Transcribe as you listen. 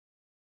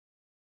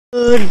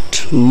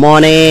Good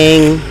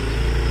morning.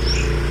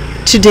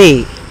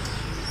 Today,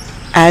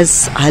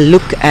 as I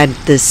look at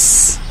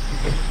this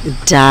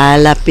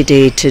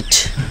dilapidated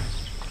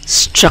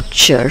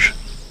structure,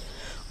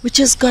 which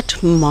has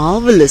got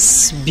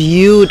marvelous,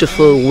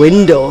 beautiful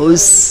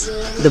windows,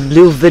 the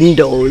blue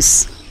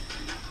windows,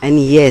 and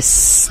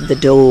yes, the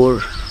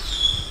door,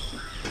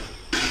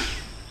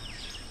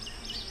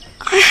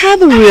 I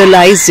have a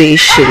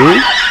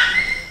realization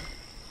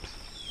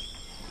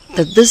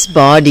that this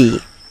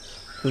body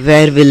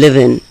where we live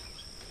in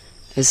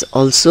is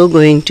also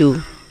going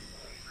to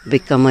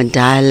become a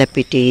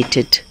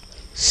dilapidated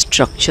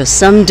structure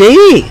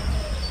someday.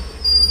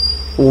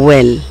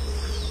 Well,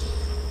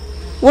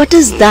 what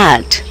is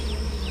that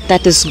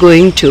is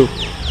going to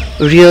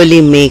really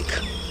make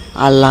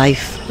our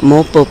life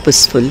more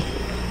purposeful,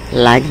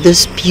 like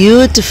this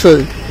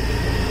beautiful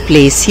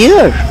place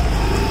here?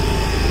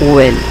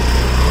 Well,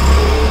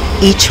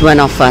 each one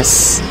of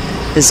us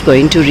is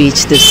going to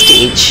reach this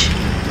stage.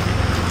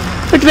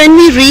 But when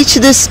we reach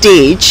this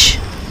stage,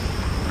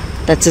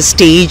 that's a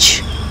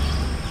stage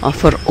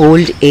of our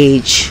old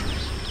age.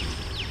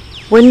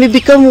 When we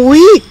become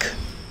weak,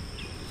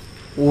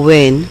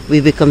 when we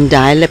become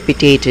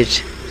dilapidated,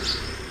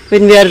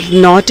 when we are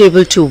not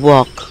able to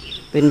walk,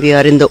 when we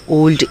are in the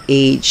old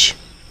age.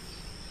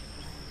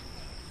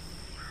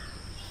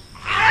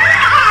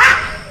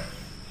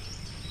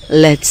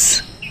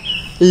 Let's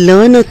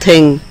learn a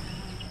thing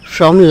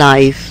from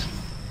life,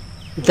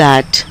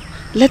 that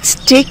let's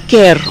take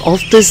care of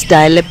these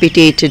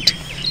dilapidated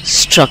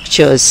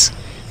structures,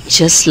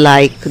 just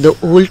like the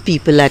old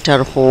people at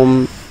our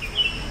home,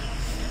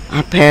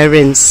 our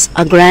parents,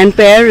 our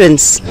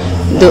grandparents,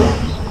 the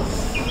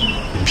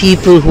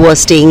people who are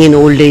staying in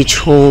old age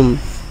home.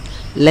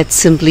 Let's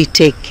simply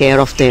take care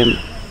of them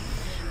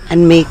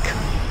and make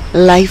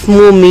life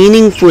more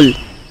meaningful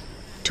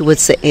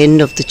towards the end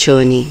of the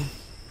journey.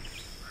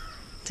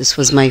 This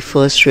was my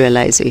first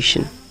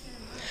realization.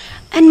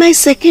 And my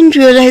second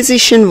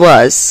realization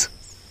was,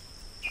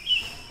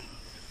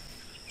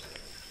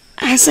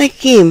 as I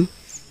came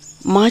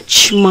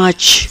much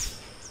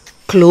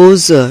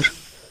closer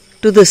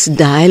to this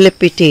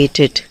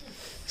dilapidated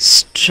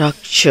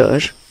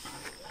structure,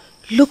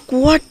 look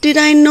what did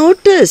I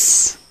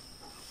notice?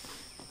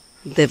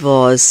 There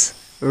was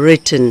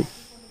written,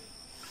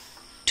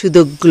 "To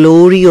the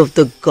glory of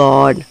the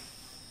God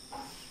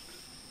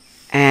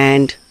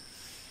and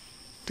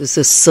to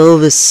the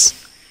service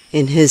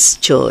in His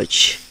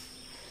church."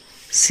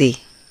 See,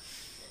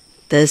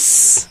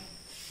 this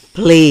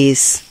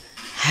place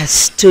has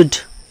stood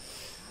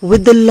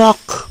with the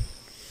lock,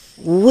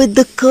 with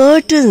the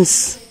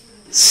curtains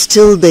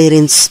still there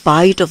in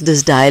spite of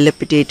this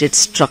dilapidated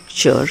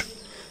structure,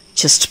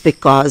 just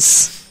because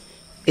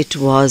it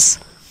was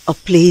a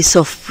place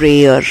of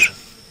prayer.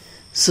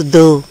 So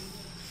the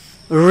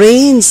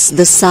rains,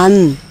 the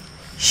sun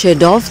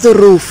shed off the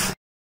roof,